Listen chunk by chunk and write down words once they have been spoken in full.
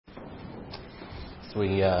As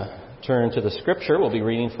we turn to the Scripture, we'll be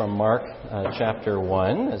reading from Mark chapter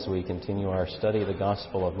 1 as we continue our study of the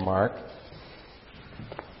Gospel of Mark.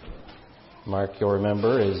 Mark, you'll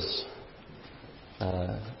remember, is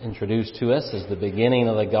introduced to us as the beginning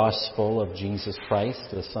of the Gospel of Jesus Christ,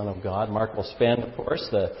 the Son of God. Mark will spend, of course,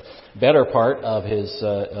 the better part of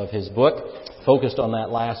his book focused on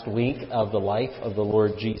that last week of the life of the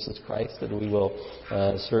Lord Jesus Christ, and we will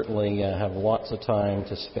certainly have lots of time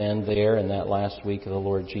to spend there in that last week of the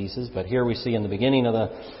Lord Jesus. But here we see in the beginning of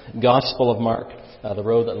the Gospel of Mark the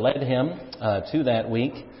road that led him to that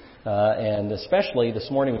week. And especially this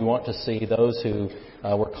morning we want to see those who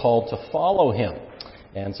were called to follow him.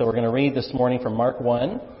 And so we're going to read this morning from Mark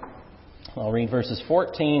 1. I'll read verses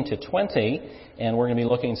 14 to 20, and we're going to be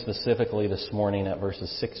looking specifically this morning at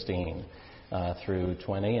verses 16 through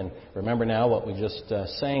 20. And remember now what we just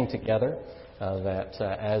sang together, that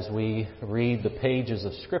as we read the pages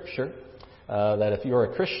of Scripture, that if you're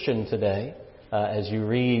a Christian today, as you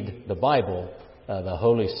read the Bible, the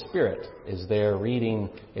Holy Spirit is there reading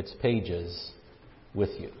its pages with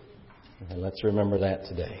you. And let's remember that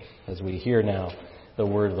today as we hear now the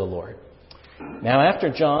word of the Lord. Now after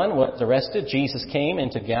John was arrested, Jesus came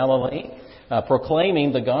into Galilee,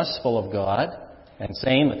 proclaiming the gospel of God and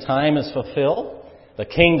saying, "The time is fulfilled, the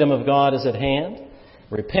kingdom of God is at hand.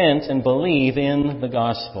 Repent and believe in the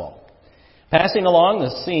gospel." Passing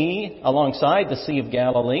alongside the Sea of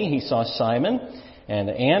Galilee, he saw Simon and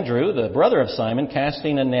Andrew, the brother of Simon,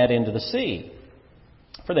 casting a net into the sea,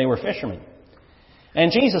 for they were fishermen. And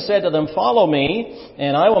Jesus said to them, "Follow me,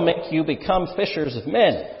 and I will make you become fishers of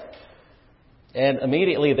men." And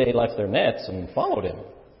immediately they left their nets and followed him.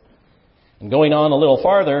 And going on a little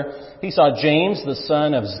farther, he saw James, the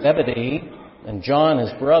son of Zebedee, and John,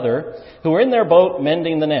 his brother, who were in their boat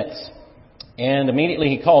mending the nets. And immediately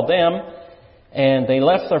he called them, and they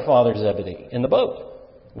left their father Zebedee in the boat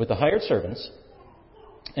with the hired servants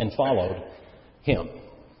and followed him.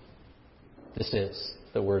 This is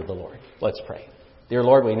the word of the Lord. Let's pray. Dear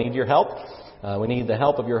Lord, we need your help. We need the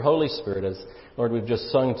help of your Holy Spirit, as, Lord, we've just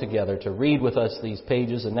sung together, to read with us these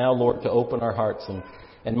pages, and now, Lord, to open our hearts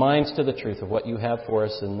and minds to the truth of what you have for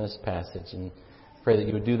us in this passage. And pray that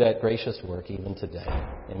you would do that gracious work even today.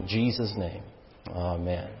 In Jesus' name,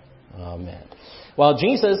 amen. Amen. Well,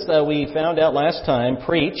 Jesus, we found out last time,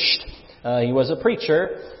 preached. He was a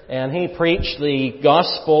preacher, and he preached the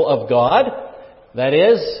gospel of God. That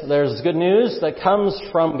is, there's good news that comes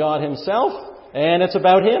from God himself, and it's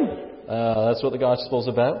about him. That's what the gospel's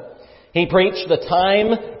about. He preached the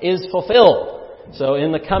time is fulfilled. So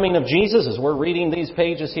in the coming of Jesus, as we're reading these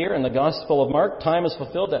pages here in the Gospel of Mark, time is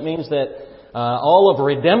fulfilled. That means that all of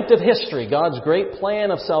redemptive history, God's great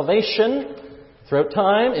plan of salvation throughout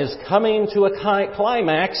time, is coming to a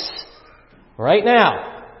climax right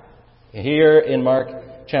now. Here in Mark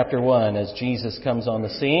chapter 1, as Jesus comes on the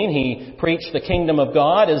scene, he preached the kingdom of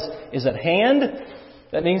God is at hand.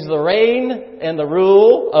 That means the reign and the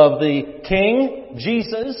rule of the King,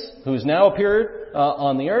 Jesus, who's now appeared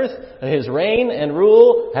on the earth. His reign and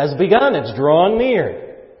rule has begun. It's drawn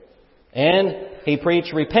near. And he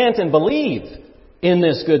preached, repent and believe in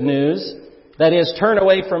this good news. That is, turn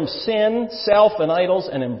away from sin, self, and idols,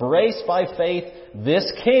 and embrace by faith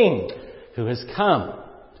this King who has come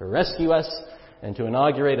to rescue us and to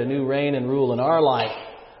inaugurate a new reign and rule in our life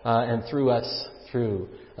and through us, through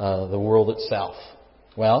the world itself.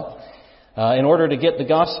 Well, in order to get the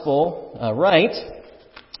gospel right,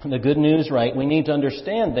 the good news right, we need to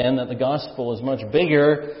understand then that the gospel is much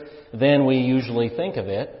bigger than we usually think of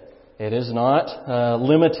it. It is not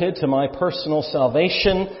limited to my personal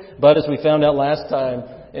salvation, but as we found out last time,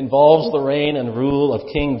 involves the reign and rule of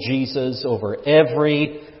King Jesus over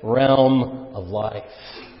every realm of life.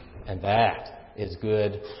 And that is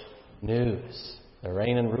good news. The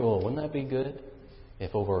reign and rule. Wouldn't that be good?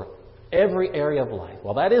 If over every area of life.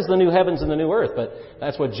 Well, that is the new heavens and the new earth, but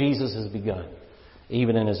that's what Jesus has begun,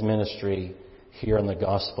 even in his ministry here in the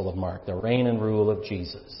Gospel of Mark. The reign and rule of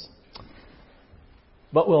Jesus.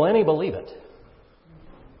 But will any believe it?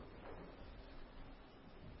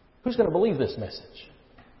 Who's going to believe this message?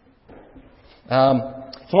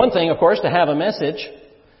 It's one thing, of course, to have a message.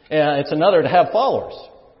 It's another to have followers.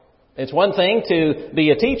 It's one thing to be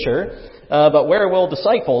a teacher, but where will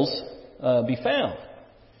disciples be found?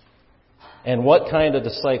 And what kind of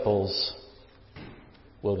disciples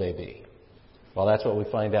will they be? Well, that's what we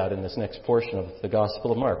find out in this next portion of the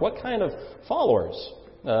Gospel of Mark. What kind of followers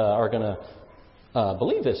are going to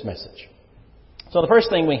believe this message? So the first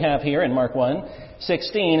thing we have here in Mark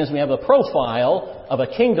 1:16 is we have a profile of a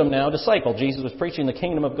kingdom now disciple. Jesus was preaching the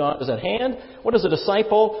kingdom of God is at hand. What does a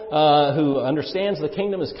disciple who understands the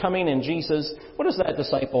kingdom is coming in Jesus, what does that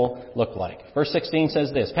disciple look like? Verse 16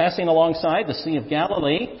 says this, passing alongside the Sea of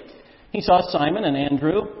Galilee, he saw Simon and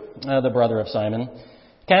Andrew, the brother of Simon,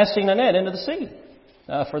 casting a net into the sea,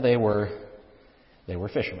 for they were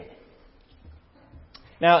fishermen.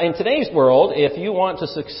 Now, in today's world, if you want to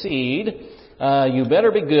succeed, you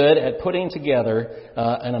better be good at putting together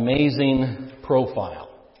an amazing profile.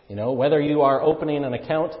 You know, whether you are opening an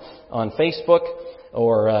account on Facebook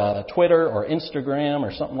or Twitter or Instagram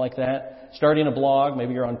or something like that, starting a blog,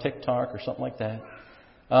 maybe you're on TikTok or something like that.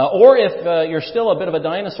 Or if you're still a bit of a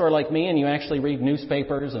dinosaur like me and you actually read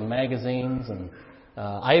newspapers and magazines, and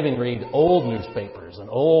I even read old newspapers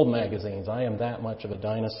and old magazines. I am that much of a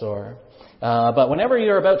dinosaur. But whenever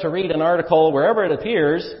you're about to read an article, wherever it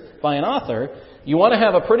appears by an author, you want to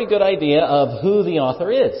have a pretty good idea of who the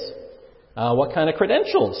author is. What kind of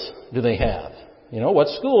credentials do they have? You know, what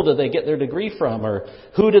school did they get their degree from? Or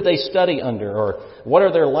who did they study under? Or what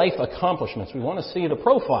are their life accomplishments? We want to see the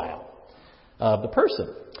profile of the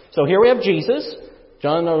person. So here we have Jesus.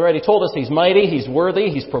 John already told us he's mighty, he's worthy,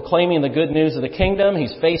 he's proclaiming the good news of the kingdom,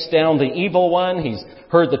 he's faced down the evil one, he's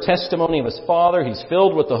heard the testimony of his Father, he's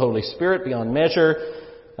filled with the Holy Spirit beyond measure,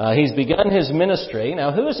 he's begun his ministry.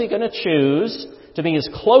 Now, who is he going to choose to be his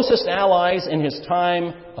closest allies in his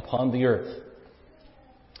time upon the earth?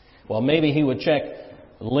 Well, maybe he would check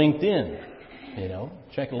LinkedIn,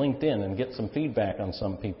 check LinkedIn and get some feedback on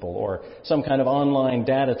some people, or some kind of online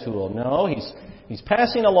data tool. No, he's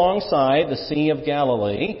passing alongside the Sea of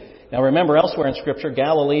Galilee. Now remember, elsewhere in Scripture,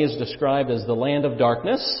 Galilee is described as the land of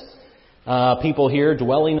darkness. People here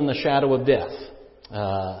dwelling in the shadow of death.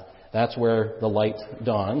 That's where the light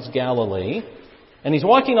dawns, Galilee. And he's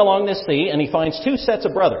walking along this sea, and he finds two sets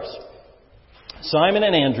of brothers, Simon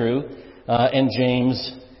and Andrew, and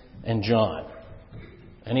James and John.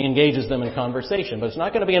 And he engages them in conversation. But it's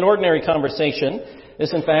not going to be an ordinary conversation.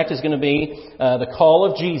 This, in fact, is going to be the call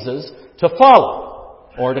of Jesus to follow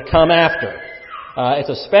or to come after. It's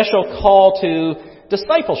a special call to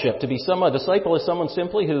discipleship. A disciple is someone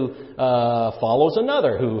simply who follows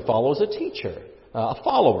another, who follows a teacher, a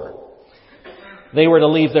follower. They were to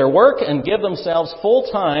leave their work and give themselves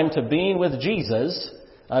full time to being with Jesus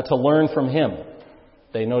to learn from Him.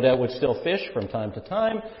 They no doubt would still fish from time to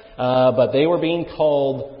time, but they were being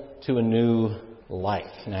called to a new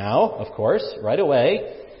life. Now, of course, right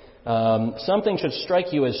away, something should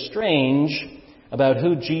strike you as strange about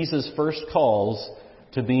who Jesus first calls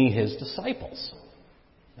to be His disciples.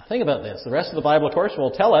 Now, think about this. The rest of the Bible, of course,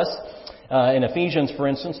 will tell us, in Ephesians, for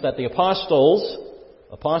instance, that the apostles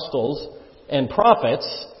and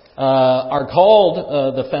prophets are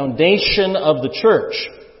called the foundation of the church.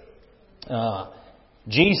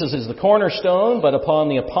 Jesus is the cornerstone, but upon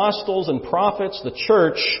the apostles and prophets, the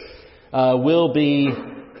church will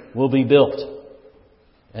be built.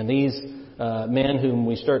 And these men whom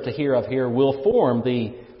we start to hear of here will form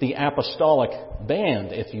the apostolic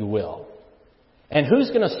band, if you will. And who's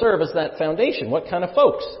going to serve as that foundation? What kind of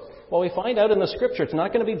folks? Well, we find out in the Scripture it's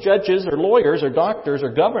not going to be judges or lawyers or doctors or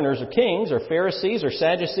governors or kings or Pharisees or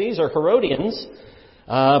Sadducees or Herodians,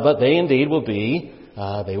 but they indeed will be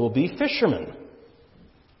fishermen.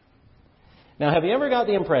 Now, have you ever got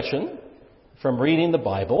the impression from reading the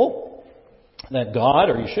Bible that God,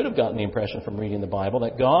 or you should have gotten the impression from reading the Bible,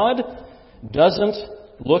 that God doesn't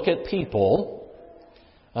look at people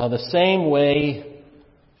the same way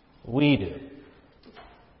we do?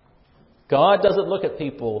 God doesn't look at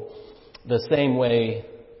people the same way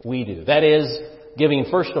we do. That is, giving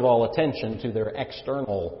first of all attention to their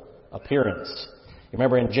external appearance. You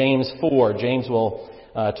remember in James 4, James will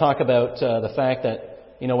talk about the fact that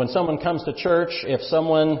when someone comes to church, if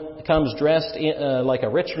someone comes dressed like a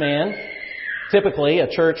rich man, typically a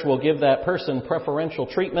church will give that person preferential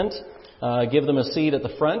treatment, give them a seat at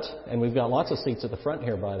the front, and we've got lots of seats at the front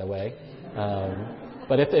here, by the way.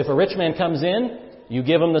 But if a rich man comes in, you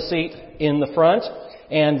give him the seat in the front.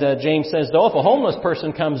 And James says, though, if a homeless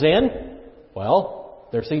person comes in, well,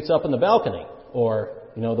 their seat's up in the balcony, or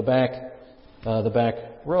the back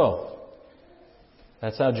row.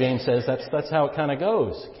 That's how James says that's how it kind of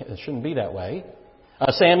goes. It shouldn't be that way.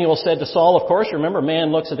 Samuel said to Saul, of course, remember,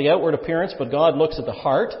 man looks at the outward appearance, but God looks at the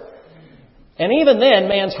heart. And even then,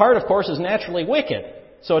 man's heart, of course, is naturally wicked.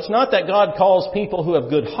 So it's not that God calls people who have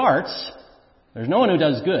good hearts. There's no one who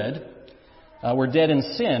does good. We're dead in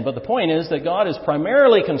sin. But the point is that God is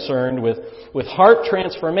primarily concerned with heart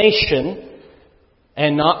transformation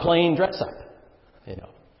and not plain dress up.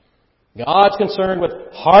 God's concerned with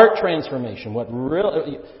heart transformation,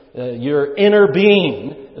 your inner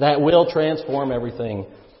being that will transform everything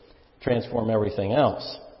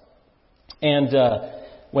else. And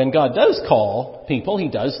when God does call people, He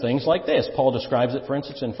does things like this. Paul describes it, for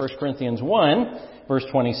instance, in 1 Corinthians 1, verse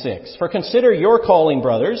 26. For consider your calling,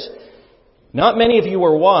 brothers. Not many of you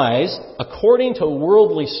were wise according to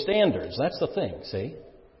worldly standards. That's the thing, see?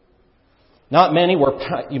 Not many were,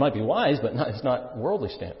 you might be wise, but it's not worldly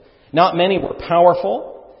standard. Not many were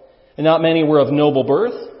powerful, and not many were of noble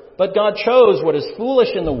birth. But God chose what is foolish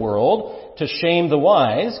in the world to shame the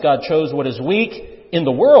wise. God chose what is weak in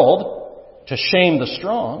the world to shame the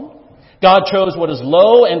strong. God chose what is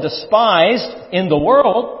low and despised in the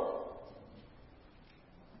world,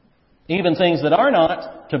 even things that are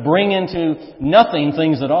not, to bring into nothing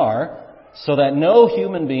things that are, so that no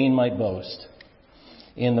human being might boast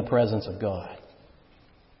in the presence of God.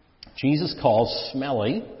 Jesus calls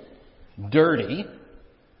smelly, dirty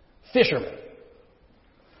fishermen.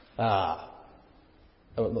 Our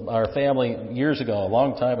family, years ago, a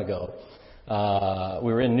long time ago,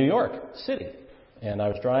 we were in New York City, and I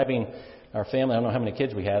was driving our family. I don't know how many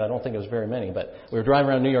kids we had. I don't think it was very many, but we were driving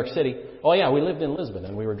around New York City. Oh yeah, we lived in Lisbon,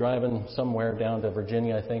 and we were driving somewhere down to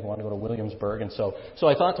Virginia, I think. Wanted to go to Williamsburg, and so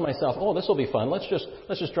I thought to myself, oh, this will be fun. Let's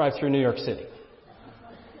just drive through New York City.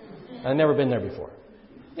 I'd never been there before.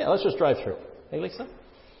 Yeah, let's just drive through. Hey, Lisa?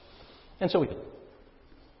 And so we did.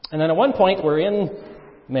 And then at one point, we're in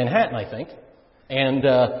Manhattan, I think, and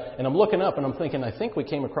I'm looking up and I'm thinking, I think we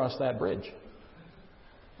came across that bridge.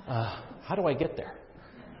 How do I get there?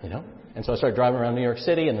 You know? And so I started driving around New York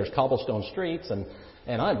City, and there's cobblestone streets, and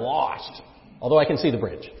I'm lost. Although I can see the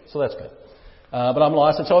bridge, so that's good. But I'm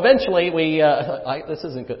lost, and so eventually this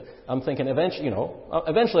isn't good. I'm thinking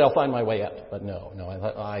eventually I'll find my way out. But no,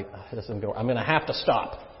 this isn't good. I'm going to have to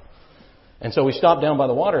stop. And so we stopped down by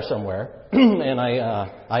the water somewhere, and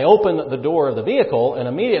I opened the door of the vehicle, and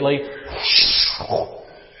immediately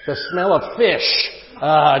the smell of fish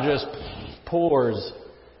just pours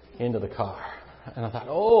into the car. And I thought,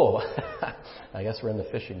 oh, I guess we're in the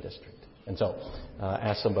fishing district. And so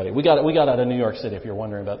asked somebody. We got out of New York City, if you're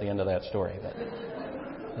wondering about the end of that story.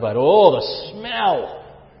 But oh, the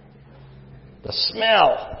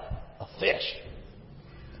smell of fish.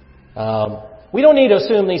 We don't need to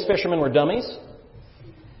assume these fishermen were dummies,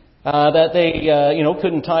 that they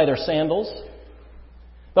couldn't tie their sandals.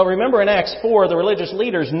 But remember in Acts 4, the religious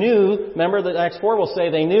leaders knew. Remember that Acts 4 will say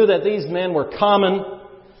they knew that these men were common,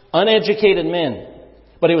 uneducated men.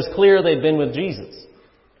 But it was clear they'd been with Jesus.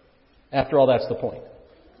 After all, that's the point.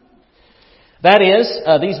 That is,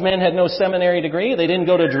 these men had no seminary degree. They didn't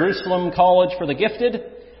go to Jerusalem College for the Gifted.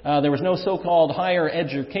 There was no so-called higher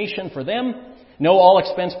education for them. No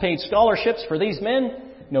all-expense-paid scholarships for these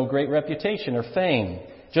men. No great reputation or fame.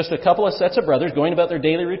 Just a couple of sets of brothers going about their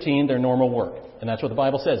daily routine, their normal work. And that's what the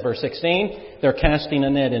Bible says. Verse 16, they're casting a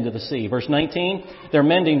net into the sea. Verse 19, they're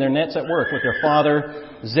mending their nets at work with their father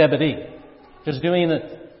Zebedee. Just doing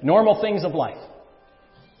the normal things of life.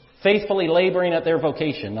 Faithfully laboring at their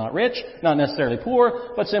vocation. Not rich, not necessarily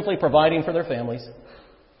poor, but simply providing for their families.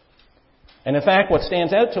 And in fact, what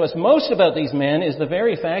stands out to us most about these men is the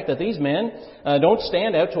very fact that these men don't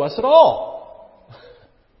stand out to us at all.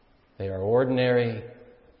 They are ordinary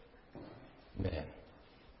men.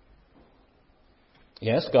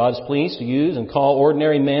 Yes, God's pleased to use and call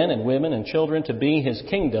ordinary men and women and children to be His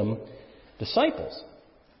kingdom disciples.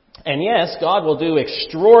 And yes, God will do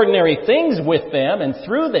extraordinary things with them and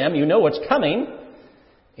through them. You know what's coming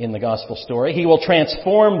in the gospel story. He will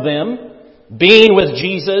transform them, being with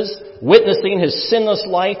Jesus, witnessing His sinless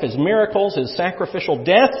life, His miracles, His sacrificial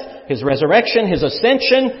death, His resurrection, His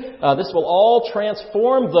ascension. This will all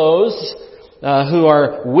transform those who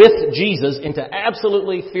are with Jesus into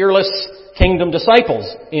absolutely fearless kingdom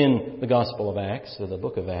disciples in the Gospel of Acts, or the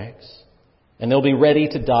book of Acts. And they'll be ready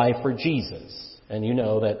to die for Jesus. And you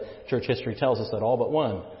know that church history tells us that all but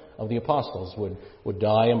one of the apostles would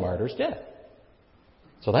die a martyr's death.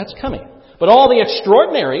 So that's coming. But all the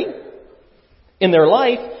extraordinary in their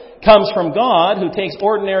life comes from God, who takes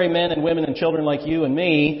ordinary men and women and children like you and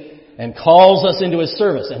me and calls us into His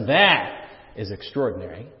service. And that is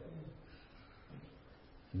extraordinary.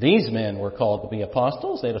 These men were called to be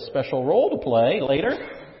apostles. They had a special role to play later.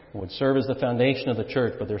 Would serve as the foundation of the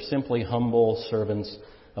church, but they're simply humble servants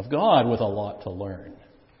of God with a lot to learn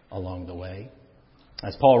along the way.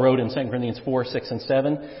 As Paul wrote in 2 Corinthians 4, 6, and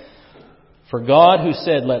 7, for God who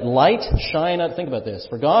said, let light shine out, think about this,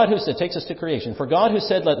 for God who said, takes us to creation, for God who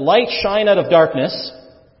said, let light shine out of darkness,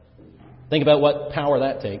 think about what power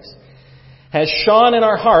that takes, has shone in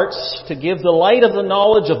our hearts to give the light of the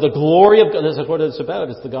knowledge of the glory of God. This is what it's about.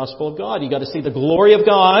 It's the gospel of God. You've got to see the glory of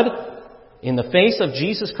God in the face of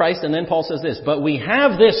Jesus Christ. And then Paul says this, but we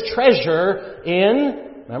have this treasure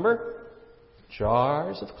in, remember,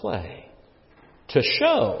 jars of clay, to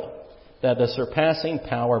show that the surpassing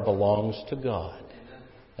power belongs to God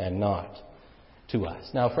and not to us.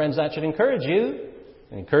 Now, friends, that should encourage you.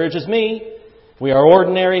 It encourages me. We are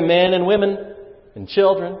ordinary men and women and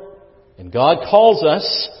children, and God calls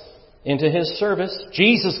us into His service.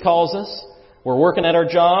 Jesus calls us. We're working at our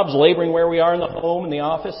jobs, laboring where we are in the home, in the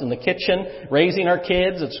office, in the kitchen, raising our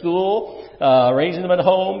kids at school, raising them at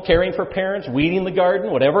home, caring for parents, weeding the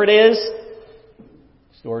garden, whatever it is.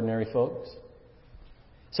 Just ordinary folks.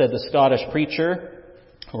 Said the Scottish preacher,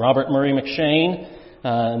 Robert Murray McShane,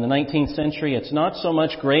 in the 19th century, it's not so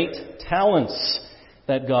much great talents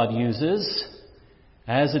that God uses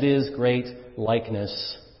as it is great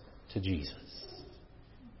likeness to Jesus.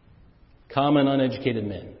 Common, uneducated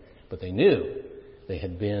men. But they knew they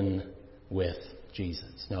had been with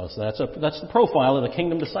Jesus. Now, so that's the profile of the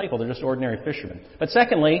kingdom disciple. They're just ordinary fishermen. But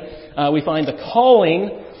secondly, we find the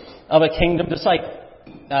calling of a kingdom disciple.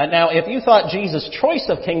 Now, if you thought Jesus' choice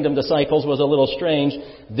of kingdom disciples was a little strange,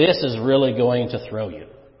 this is really going to throw you.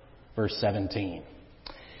 Verse 17.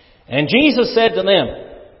 And Jesus said to them,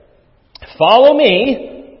 follow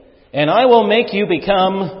me, and I will make you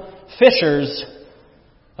become fishers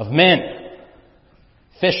of men.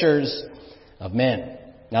 Fishers of men.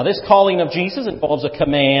 Now, this calling of Jesus involves a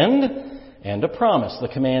command and a promise. The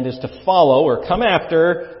command is to follow or come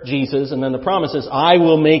after Jesus, and then the promise is, I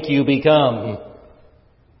will make you become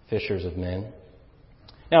fishers of men.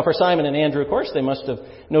 Now, for Simon and Andrew, of course, they must have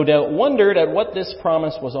no doubt wondered at what this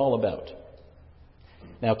promise was all about.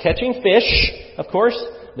 Now, catching fish, of course,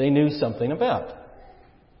 they knew something about.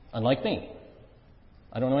 Unlike me.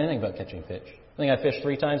 I don't know anything about catching fish. I think I fished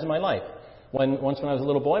 3 times in my life. Once when I was a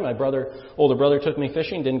little boy, my older brother took me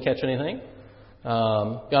fishing, didn't catch anything.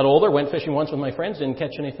 Got older, went fishing once with my friends, didn't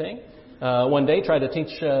catch anything. One day, tried to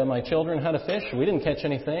teach my children how to fish. We didn't catch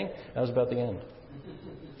anything. That was about the end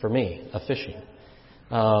for me of fishing.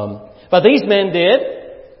 But these men did.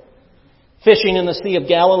 Fishing in the Sea of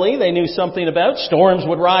Galilee, they knew something about. Storms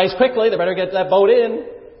would rise quickly. They better get that boat in.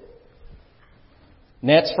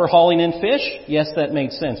 Nets for hauling in fish? Yes, that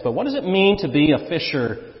made sense. But what does it mean to be a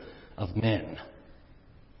fisher of men?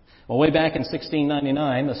 Well, way back in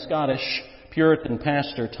 1699, the Scottish Puritan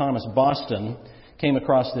pastor Thomas Boston came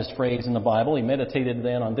across this phrase in the Bible. He meditated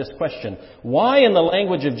then on this question. Why, in the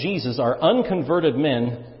language of Jesus, are unconverted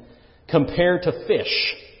men compared to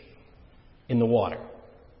fish in the water?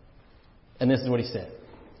 And this is what he said.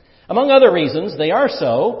 Among other reasons, they are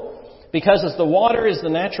so because as the water is the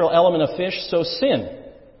natural element of fish, so sin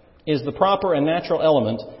is the proper and natural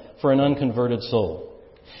element for an unconverted soul.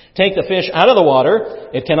 Take the fish out of the water,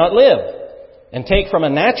 it cannot live. And take from a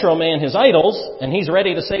natural man his idols, and he's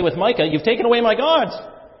ready to say with Micah, you've taken away my gods.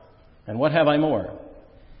 And what have I more?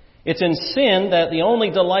 It's in sin that the only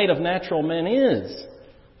delight of natural men is.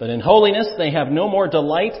 But in holiness they have no more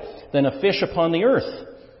delight than a fish upon the earth,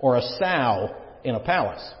 or a sow in a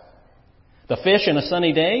palace. The fish in a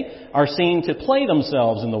sunny day are seen to play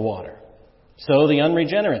themselves in the water. So the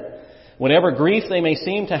unregenerate, whatever grief they may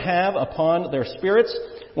seem to have upon their spirits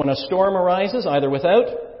when a storm arises, either without,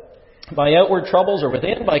 by outward troubles, or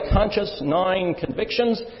within, by conscious gnawing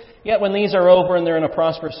convictions, yet when these are over and they're in a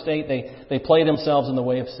prosperous state, they play themselves in the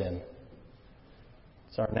way of sin.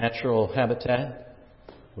 It's our natural habitat.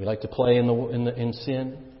 We like to play in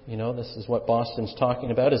sin. You know, this is what Boston's talking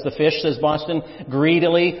about. As the fish, says Boston,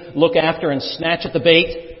 greedily look after and snatch at the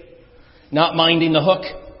bait, not minding the hook.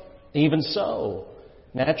 Even so,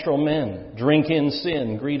 natural men drink in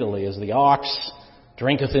sin greedily as the ox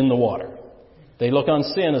drinketh in the water. They look on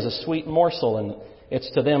sin as a sweet morsel, and it's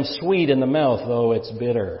to them sweet in the mouth, though it's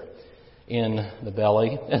bitter in the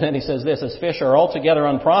belly. And then he says this, as fish are altogether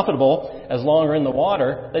unprofitable as long as in the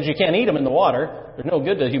water, that you can't eat them in the water, they're no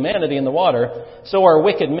good to humanity in the water, so are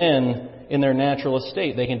wicked men in their natural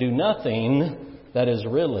estate. They can do nothing that is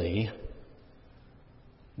really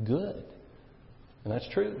good. And that's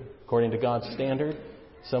true. According to God's standard,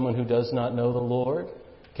 someone who does not know the Lord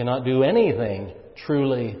cannot do anything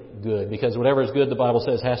truly good, because whatever is good, the Bible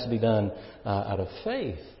says, has to be done out of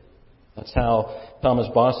faith. That's how Thomas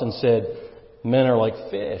Boston said, men are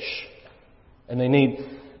like fish, and they need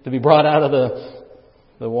to be brought out of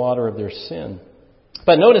the water of their sin.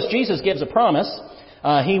 But notice Jesus gives a promise.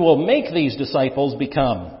 He will make these disciples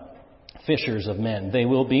become fishers of men. They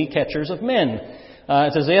will be catchers of men.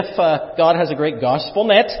 It's as if God has a great gospel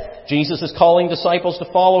net. Jesus is calling disciples to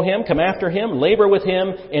follow Him, come after Him, labor with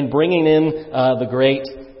Him in bringing in the great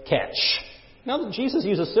catch. Now, Jesus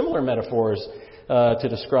uses similar metaphors to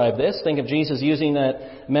describe this. Think of Jesus using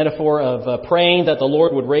that metaphor of praying that the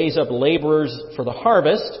Lord would raise up laborers for the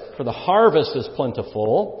harvest. For the harvest is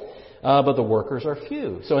plentiful, but the workers are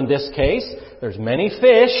few. So in this case, there's many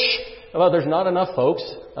fish, but there's not enough folks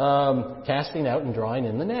casting out and drawing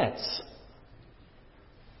in the nets.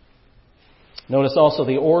 Notice also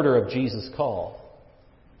the order of Jesus' call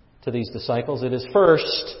to these disciples. It is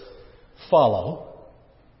first, follow,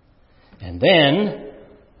 and then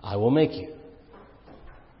I will make you.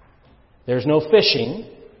 There's no fishing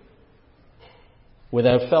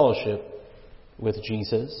without fellowship with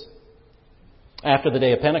Jesus. After the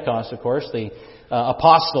day of Pentecost, of course, the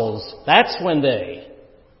apostles, that's when they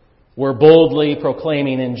were boldly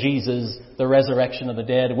proclaiming in Jesus the resurrection of the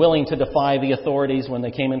dead, willing to defy the authorities when they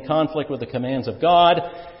came in conflict with the commands of God.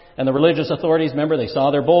 And the religious authorities, remember, they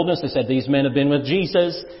saw their boldness. They said, these men have been with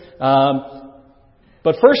Jesus.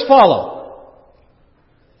 But first follow,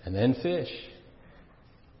 and then fish.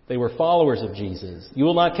 They were followers of Jesus. You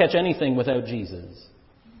will not catch anything without Jesus.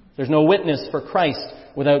 There's no witness for Christ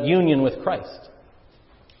without union with Christ.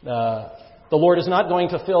 The Lord is not going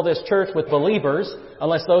to fill this church with believers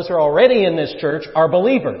unless those who are already in this church are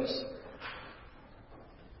believers.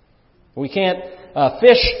 We can't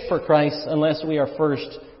fish for Christ unless we are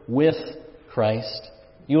first with Christ.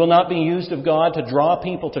 You will not be used of God to draw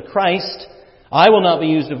people to Christ. I will not be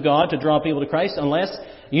used of God to draw people to Christ unless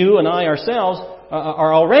you and I ourselves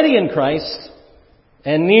are already in Christ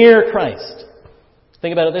and near Christ.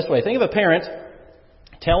 Think about it this way. Think of a parent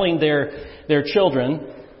telling their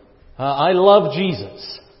children, I love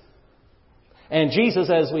Jesus. And Jesus,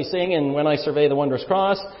 as we sing in When I Survey the Wondrous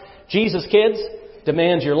Cross, Jesus, kids,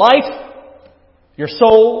 demands your life, your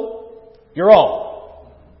soul, your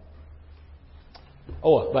all.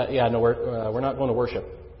 Oh, but yeah, no, we're not going to worship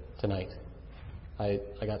tonight. I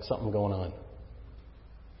got something going on.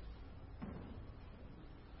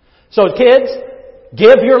 So kids,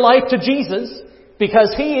 give your life to Jesus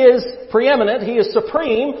because He is preeminent, He is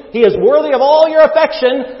supreme, He is worthy of all your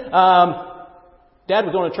affection. Dad,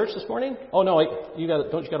 we're going to church this morning? Oh no,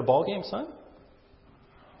 don't you got a ball game, son?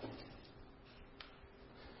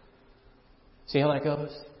 See how that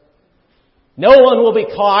goes? No one will be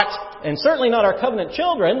caught, and certainly not our covenant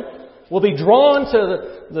children, will be drawn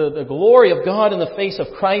to the glory of God in the face of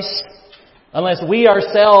Christ unless we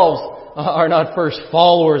ourselves are not first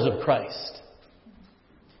followers of Christ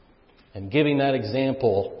and giving that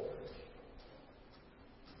example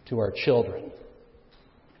to our children.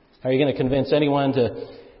 How are you going to convince anyone to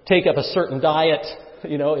take up a certain diet,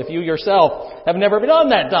 if you yourself have never been on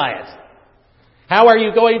that diet? How are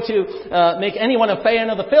you going to make anyone a fan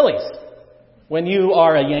of the Phillies when you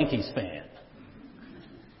are a Yankees fan?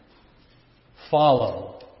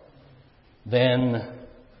 Follow, then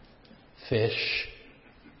fish.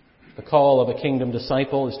 The call of a kingdom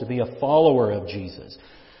disciple is to be a follower of Jesus.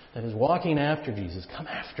 That is walking after Jesus. Come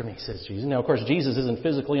after me, says Jesus. Now, of course, Jesus isn't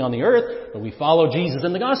physically on the earth, but we follow Jesus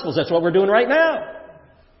in the Gospels. That's what we're doing right now.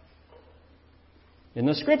 In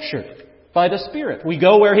the Scripture, by the Spirit. We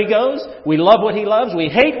go where He goes. We love what He loves. We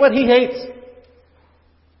hate what He hates.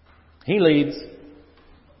 He leads,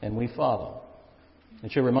 and we follow.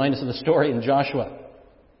 It should remind us of the story in Joshua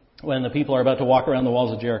when the people are about to walk around the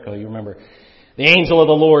walls of Jericho. You remember, the angel of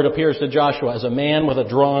the Lord appears to Joshua as a man with a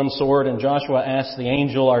drawn sword, and Joshua asks the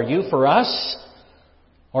angel, are you for us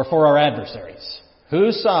or for our adversaries?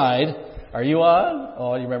 Whose side are you on?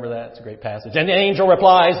 Oh, you remember that? It's a great passage. And the angel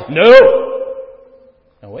replies, no!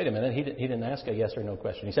 Now, wait a minute. He didn't ask a yes or no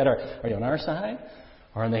question. He said, are you on our side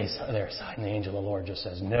or on their side? And the angel of the Lord just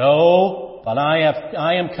says, no, but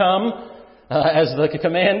I am come as the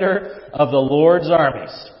commander of the Lord's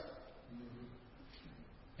armies.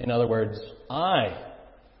 In other words, I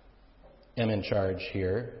am in charge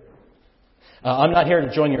here. I'm not here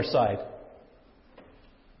to join your side.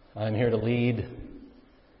 I'm here to lead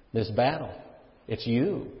this battle. It's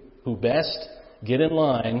you who best get in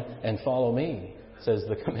line and follow me, says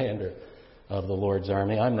the commander of the Lord's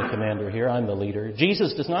army. I'm the commander here. I'm the leader.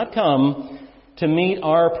 Jesus does not come to meet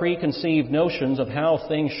our preconceived notions of how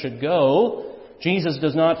things should go. Jesus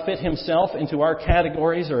does not fit Himself into our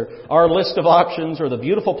categories or our list of options or the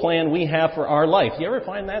beautiful plan we have for our life. You ever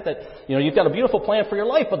find that you've got a beautiful plan for your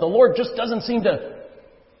life, but the Lord just doesn't seem to...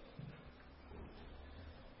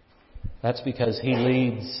 That's because He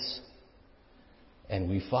leads and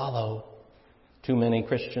we follow. Too many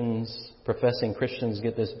professing Christians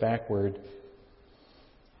get this backward.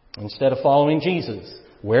 Instead of following Jesus,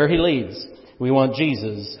 where He leads, We want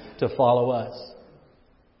Jesus to follow us.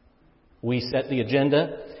 We set the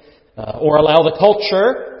agenda, or allow the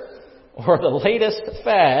culture, or the latest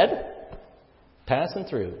fad passing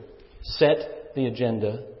through. Set the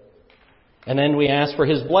agenda, and then we ask for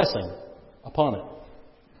His blessing upon it.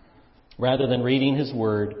 Rather than reading His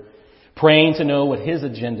Word, praying to know what His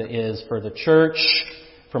agenda is for the church,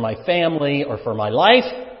 for my family, or for my life,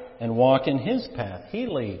 and walk in His path. He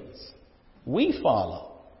leads. We follow.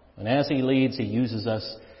 And as He leads, He uses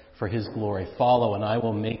us for His glory. Follow, and I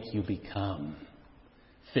will make you become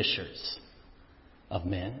fishers of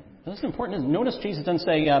men. That's important. Notice Jesus doesn't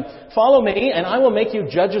say, follow me, and I will make you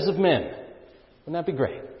judges of men. Wouldn't that be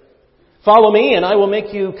great? Follow me, and I will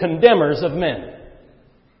make you condemners of men.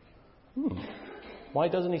 Why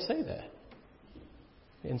doesn't He say that?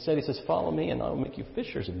 Instead, He says, follow me, and I will make you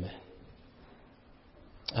fishers of men.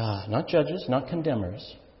 Not judges, not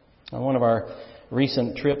condemners. On one of our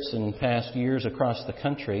recent trips in past years across the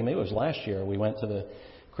country, maybe it was last year, we went to the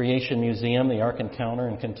Creation Museum, the Ark Encounter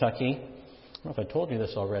in Kentucky. I don't know if I told you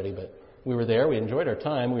this already, but we were there. We enjoyed our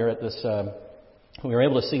time. We were at this. We were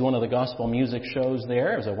able to see one of the gospel music shows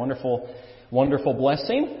there. It was a wonderful, wonderful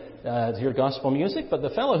blessing to hear gospel music. But the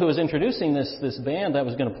fellow who was introducing this band that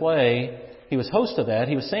was going to play, he was host of that.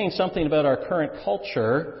 He was saying something about our current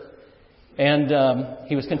culture, and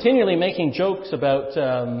he was continually making jokes about,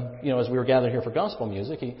 as we were gathered here for gospel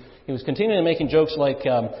music, he was continually making jokes like,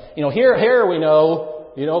 here we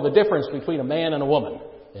know, the difference between a man and a woman,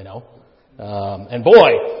 and boy,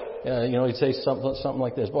 he'd say something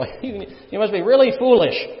like this, boy, you must be really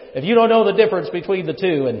foolish if you don't know the difference between the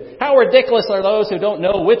two, and how ridiculous are those who don't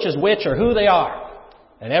know which is which or who they are.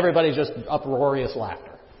 And everybody's just uproarious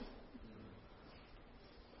laughter.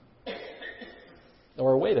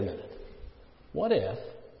 Or wait a minute. What if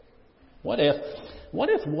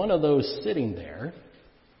one of those sitting there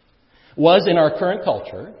was in our current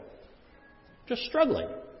culture just struggling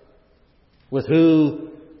with who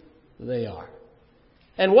they are?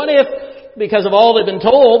 And what if, because of all they've been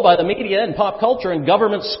told by the media and pop culture and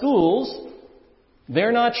government schools,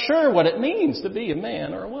 they're not sure what it means to be a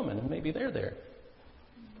man or a woman, and maybe they're there?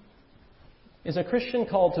 Is a Christian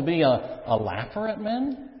called to be a laugher at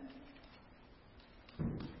men?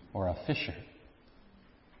 Or a fisher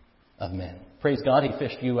of men? Praise God, He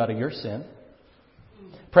fished you out of your sin.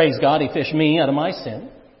 Praise God, He fished me out of my sin.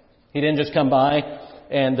 He didn't just come by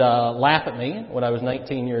and laugh at me when I was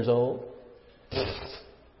 19 years old.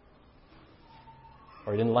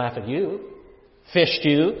 Or He didn't laugh at you. Fished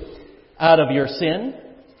you out of your sin.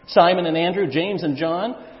 Simon and Andrew, James and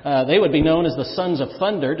John, they would be known as the sons of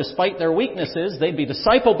thunder. Despite their weaknesses, they'd be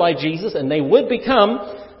discipled by Jesus, and they would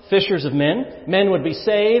become fishers of men. Men would be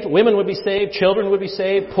saved, women would be saved, children would be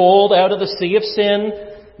saved, pulled out of the sea of sin,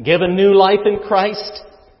 given new life in Christ,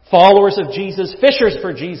 followers of Jesus, fishers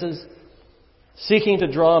for Jesus, seeking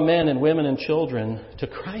to draw men and women and children to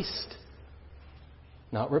Christ,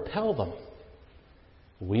 not repel them.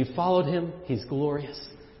 We've followed Him. He's glorious.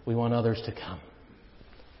 We want others to come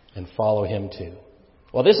and follow Him too.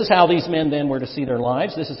 Well, this is how these men then were to see their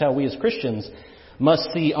lives. This is how we as Christians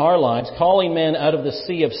must see our lives, calling men out of the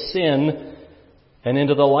sea of sin and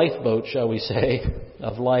into the lifeboat, shall we say,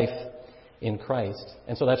 of life in Christ.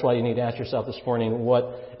 And so that's why you need to ask yourself this morning,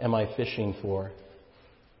 what am I fishing for?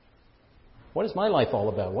 What is my life all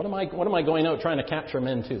about? What am I going out trying to capture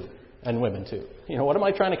men to and women to? What am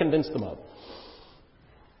I trying to convince them of?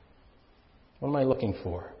 What am I looking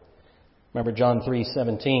for? Remember John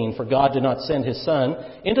 3:17, for God did not send His Son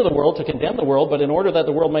into the world to condemn the world, but in order that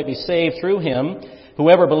the world might be saved through Him.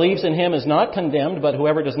 Whoever believes in Him is not condemned, but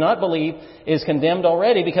whoever does not believe is condemned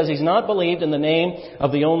already, because he's not believed in the name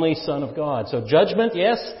of the only Son of God. So judgment,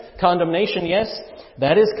 yes. Condemnation, yes.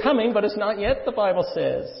 That is coming, but it's not yet, the Bible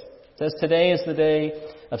says. It says today is the day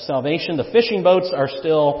of salvation. The fishing boats are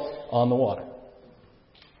still on the water.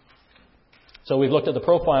 So we've looked at the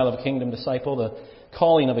profile of a kingdom disciple, the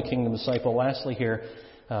calling of a kingdom disciple. Lastly here,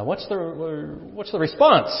 what's the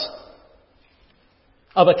response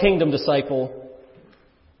of a kingdom disciple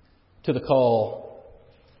to the call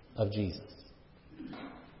of Jesus?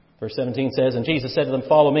 Verse 17 says, and Jesus said to them,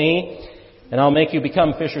 follow me, and I'll make you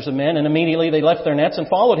become fishers of men. And immediately they left their nets and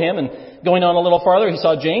followed Him. And going on a little farther, He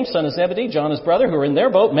saw James, son of Zebedee, John his brother, who were in their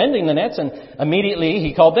boat mending the nets. And immediately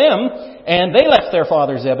He called them, and they left their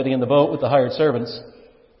father Zebedee in the boat with the hired servants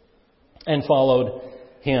and followed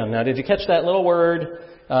Him. Now, did you catch that little word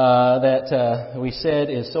that we said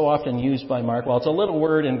is so often used by Mark? Well, it's a little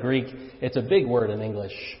word in Greek. It's a big word in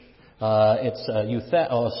English. It's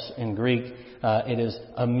eutheos in Greek. It is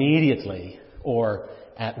immediately or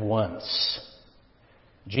at once.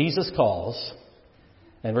 Jesus calls,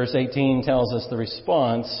 And verse 18 tells us the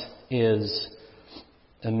response is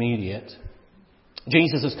immediate.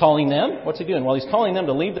 Jesus is calling them. What's he doing? Well, he's calling them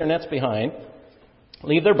to leave their nets behind,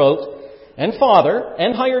 leave their boat and father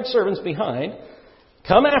and hired servants behind,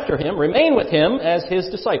 come after him, remain with him as his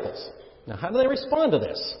disciples. Now, how do they respond to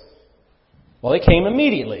this? Well, they came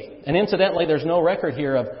immediately. And incidentally, there's no record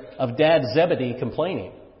here of Dad Zebedee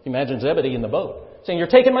complaining. Imagine Zebedee in the boat saying, "You're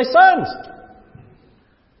taking my sons.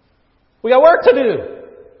 We got work to do."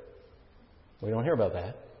 We don't hear about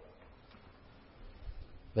that.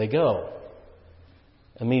 They go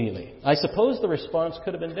immediately. I suppose the response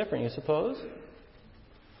could have been different, you suppose?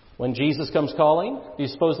 When Jesus comes calling, do you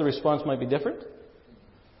suppose the response might be different?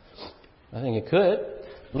 I think it could.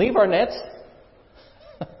 Leave our nets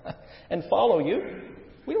and follow you.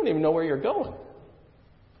 We don't even know where you're going.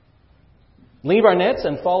 Leave our nets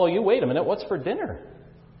and follow you. Wait a minute, what's for dinner?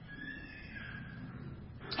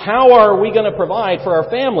 How are we going to provide for our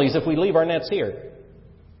families if we leave our nets here?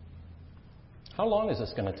 How long is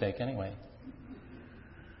this going to take anyway?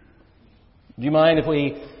 Do you mind if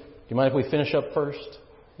we finish up first?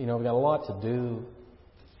 You know, we've got a lot to do.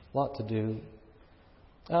 What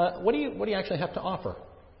do you actually have to offer?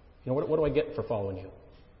 You know, what do I get for following you?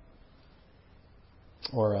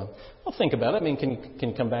 Or, I'll think about it. I mean, can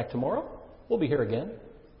you come back tomorrow? We'll be here again,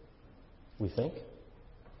 we think.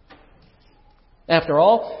 After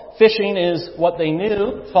all, fishing is what they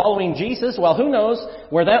knew. Following Jesus, well, who knows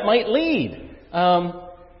where that might lead.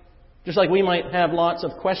 Just like we might have lots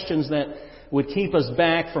of questions that would keep us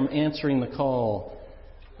back from answering the call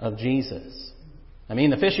of Jesus. I mean,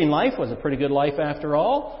 the fishing life was a pretty good life after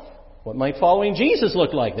all. What might following Jesus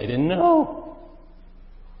look like? They didn't know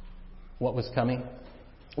what was coming.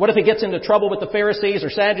 What if he gets into trouble with the Pharisees or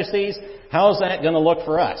Sadducees? How's that going to look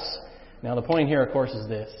for us? Now, the point here, of course, is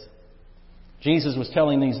this. Jesus was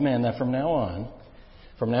telling these men that from now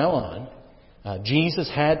on, Jesus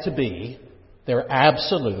had to be their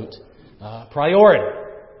absolute priority.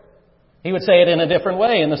 He would say it in a different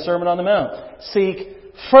way in the Sermon on the Mount. Seek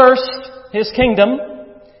first His kingdom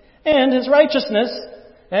and His righteousness,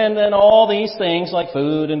 and then all these things like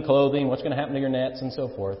food and clothing, what's going to happen to your nets and so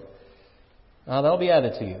forth, that'll be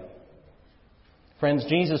added to you. Friends,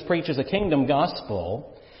 Jesus preaches a kingdom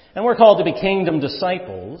gospel, and we're called to be kingdom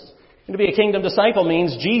disciples. And to be a kingdom disciple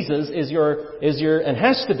means Jesus is your and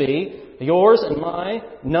has to be yours and my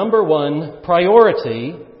number one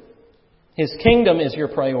priority. His kingdom is your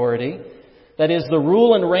priority. That is, the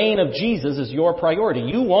rule and reign of Jesus is your priority.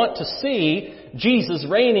 You want to see Jesus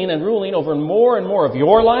reigning and ruling over more and more of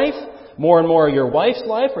your life, more and more of your wife's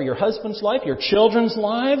life or your husband's life, your children's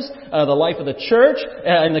lives, the life of the church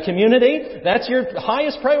and the community. That's your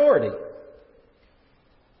highest priority.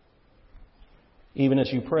 Even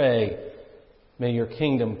as you pray, may your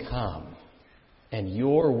kingdom come and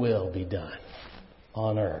your will be done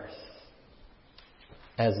on earth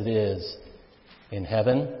as it is in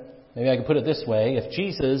heaven. Maybe I could put it this way.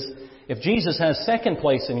 If Jesus has second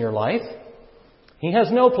place in your life, He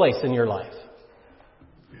has no place in your life.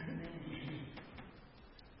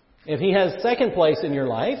 If He has second place in your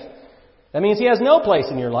life, that means He has no place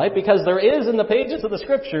in your life, because there is in the pages of the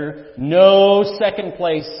Scripture no second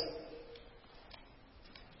place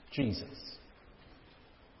Jesus.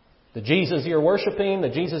 The Jesus you're worshiping, the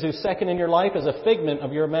Jesus who's second in your life, is a figment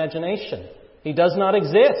of your imagination. He does not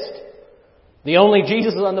exist. The only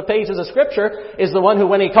Jesus on the pages of Scripture is the one who,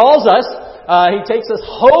 when He calls us, He takes us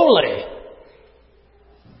wholly.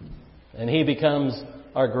 And He becomes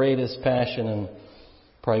our greatest passion and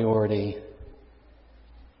priority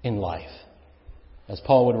in life. As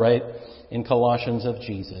Paul would write in Colossians of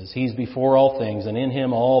Jesus, He's before all things, and in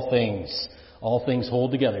Him all things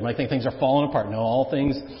hold together. You might think things are falling apart. No, all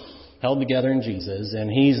things held together in Jesus.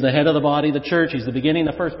 And He's the head of the body, the church. He's the beginning,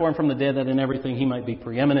 the firstborn from the dead, that in everything He might be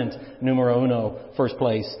preeminent, numero uno, first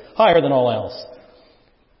place, higher than all else,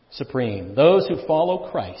 supreme. Those who follow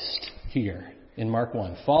Christ here in Mark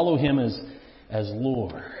 1, follow Him as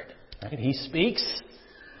Lord. Right? He speaks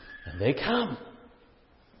and they come.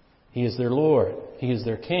 He is their Lord. He is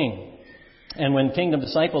their King. And when kingdom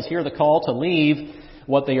disciples hear the call to leave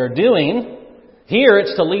what they are doing, here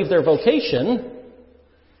it's to leave their vocation,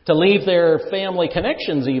 to leave their family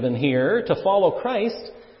connections even here, to follow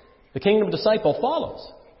Christ. The kingdom disciple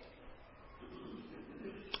follows.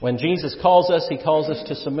 When Jesus calls us, He calls us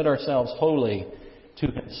to submit ourselves wholly to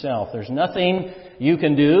Himself. There's nothing you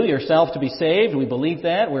can do yourself to be saved. We believe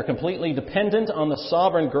that. We're completely dependent on the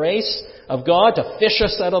sovereign grace of God to fish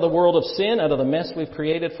us out of the world of sin, out of the mess we've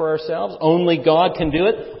created for ourselves. Only God can do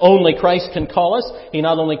it. Only Christ can call us. He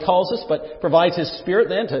not only calls us, but provides His Spirit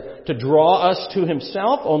then to draw us to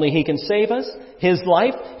Himself. Only He can save us. His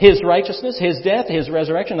life, His righteousness, His death, His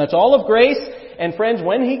resurrection. That's all of grace. And friends,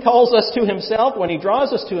 when He calls us to Himself, when He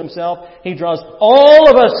draws us to Himself, He draws all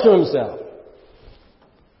of us to Himself.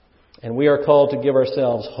 And we are called to give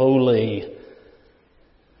ourselves wholly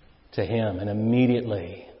to Him. And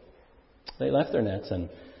immediately they left their nets and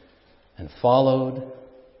followed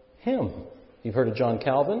Him. You've heard of John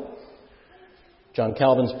Calvin. John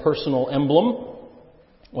Calvin's personal emblem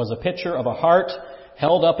was a picture of a heart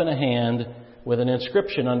held up in a hand with an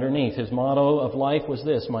inscription underneath. His motto of life was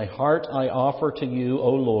this: "My heart I offer to you, O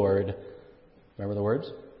Lord." Remember the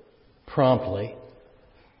words? Promptly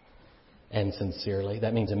and sincerely.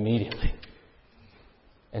 That means immediately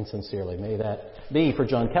and sincerely. May that be, for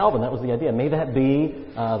John Calvin, that was the idea. May that be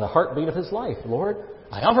the heartbeat of his life. Lord,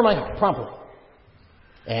 I offer my heart promptly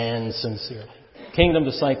and sincerely. Kingdom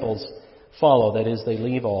disciples follow. That is, they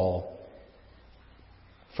leave all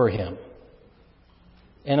for Him.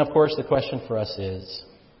 And of course, the question for us is,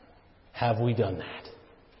 have we done that?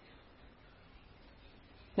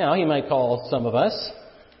 Now, He might call some of us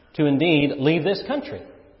to indeed leave this country.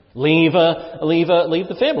 Leave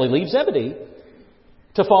the family, leave Zebedee,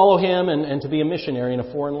 to follow Him and to be a missionary in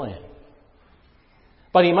a foreign land.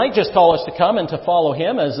 But He might just call us to come and to follow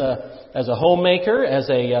Him as a homemaker, as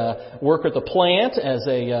a worker at the plant, as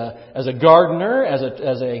a gardener, as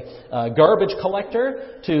a garbage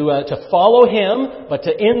collector, to follow Him, but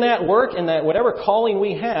to in that work, in that whatever calling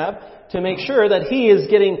we have, to make sure that He is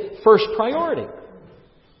getting first priority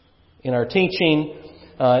in our teaching,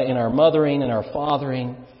 in our mothering, in our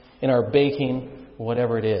fathering, in our baking,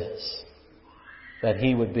 whatever it is, that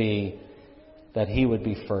He would be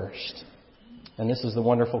first. And this is the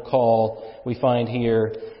wonderful call we find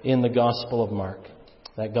here in the Gospel of Mark,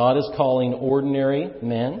 that God is calling ordinary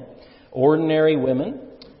men, ordinary women,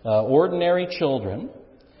 ordinary children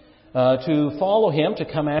to follow Him, to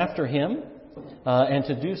come after Him, and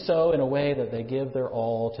to do so in a way that they give their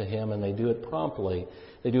all to Him, and they do it promptly.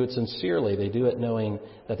 They do it sincerely. They do it knowing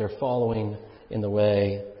that they're following in the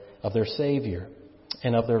way of their Savior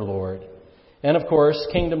and of their Lord. And of course,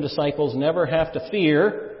 kingdom disciples never have to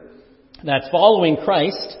fear that following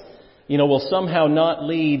Christ, will somehow not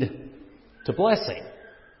lead to blessing.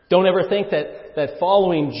 Don't ever think that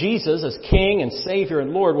following Jesus as King and Savior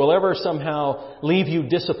and Lord will ever somehow leave you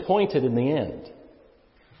disappointed in the end.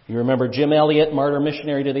 You remember Jim Elliot, martyr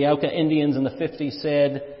missionary to the Auca Indians in the 50s,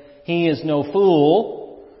 said, "He is no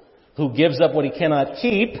fool who gives up what he cannot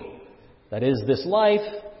keep, that is, this life,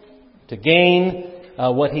 to gain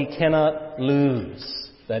what he cannot lose,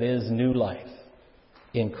 that is, new life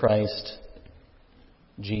in Christ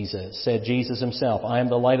Jesus." Said Jesus Himself, "I am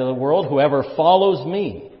the light of the world. Whoever follows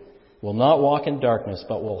me will not walk in darkness,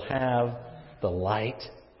 but will have the light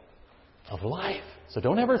of life." So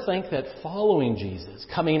don't ever think that following Jesus,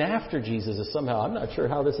 coming after Jesus is somehow, I'm not sure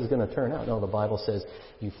how this is going to turn out. No, the Bible says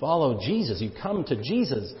you follow Jesus, you come to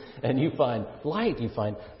Jesus, and you find light, you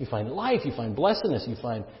find life, you find blessedness, you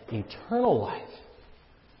find eternal life.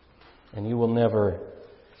 And you will never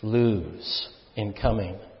lose in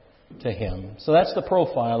coming to Him. So that's the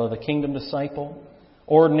profile of the kingdom disciple.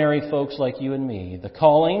 Ordinary folks like you and me. The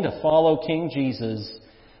calling to follow King Jesus,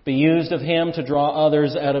 be used of Him to draw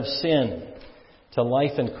others out of sin to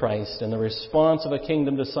life in Christ. And the response of a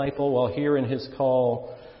kingdom disciple, while here in his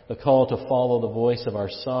call, the call to follow the voice of our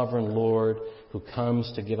sovereign Lord who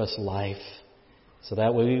comes to give us life. So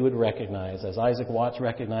that we would recognize, as Isaac Watts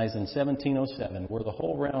recognized in 1707, were the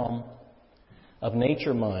whole realm of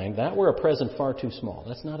nature mind, that were a present far too small.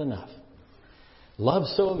 That's not enough. Love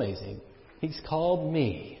so amazing. He's called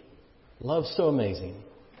me. Love so amazing,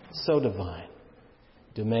 so divine,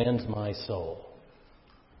 demands my soul,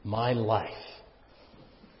 my life,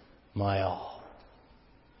 my all.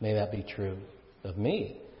 May that be true of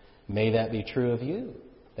me. May that be true of you,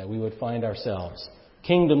 that we would find ourselves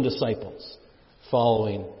kingdom disciples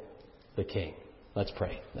following the King. Let's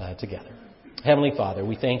pray together. Heavenly Father,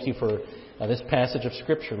 we thank You for this passage of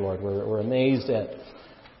Scripture, Lord. We're amazed at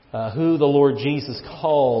who the Lord Jesus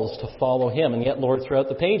calls to follow Him. And yet, Lord, throughout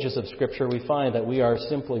the pages of Scripture, we find that we are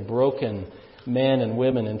simply broken men and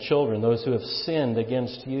women and children, those who have sinned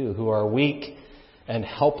against You, who are weak and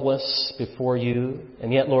helpless before You.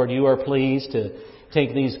 And yet, Lord, You are pleased to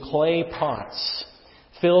take these clay pots,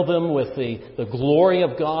 fill them with the glory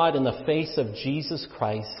of God in the face of Jesus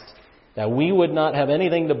Christ, That we would not have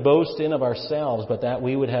anything to boast in of ourselves, but that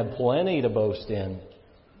we would have plenty to boast in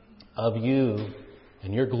of You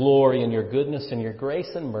and Your glory and Your goodness and Your grace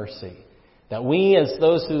and mercy. That we, as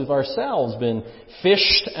those who've ourselves been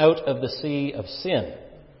fished out of the sea of sin,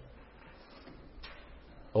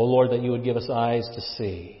 O Lord, that You would give us eyes to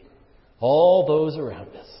see all those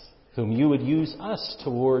around us, whom You would use us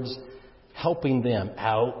towards helping them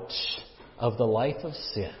out of the life of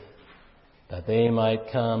sin, that they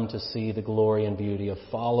might come to see the glory and beauty of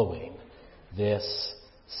following this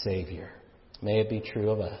Savior. May it be true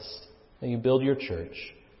of us. May You build Your church.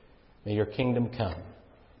 May Your kingdom come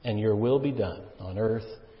and Your will be done on earth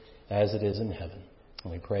as it is in heaven.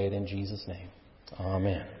 And we pray it in Jesus' name.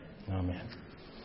 Amen. Amen.